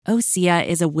planet. Osea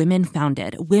is a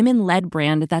women-founded, women-led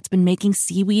brand that's been making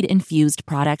seaweed-infused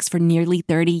products for nearly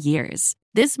 30 years.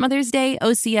 This Mother's Day,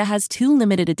 Osea has 2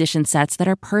 limited edition sets that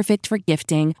are perfect for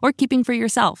gifting or keeping for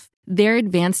yourself. Their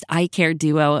advanced eye care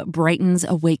duo brightens,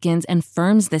 awakens, and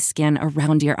firms the skin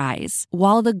around your eyes,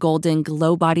 while the Golden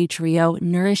Glow Body Trio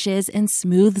nourishes and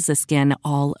smooths the skin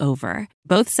all over.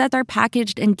 Both sets are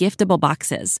packaged in giftable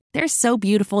boxes. They're so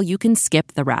beautiful you can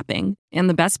skip the wrapping. And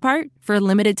the best part? For a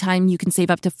limited time, you can save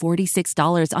up to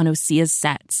 $46 on Osea's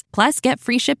sets. Plus, get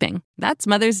free shipping. That's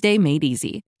Mother's Day made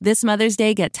easy. This Mother's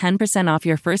Day, get 10% off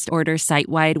your first order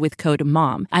site-wide with code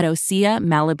MOM at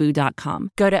OseaMalibu.com.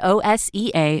 Go to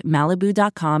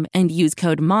OSEAMalibu.com and use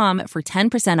code MOM for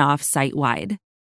 10% off site-wide.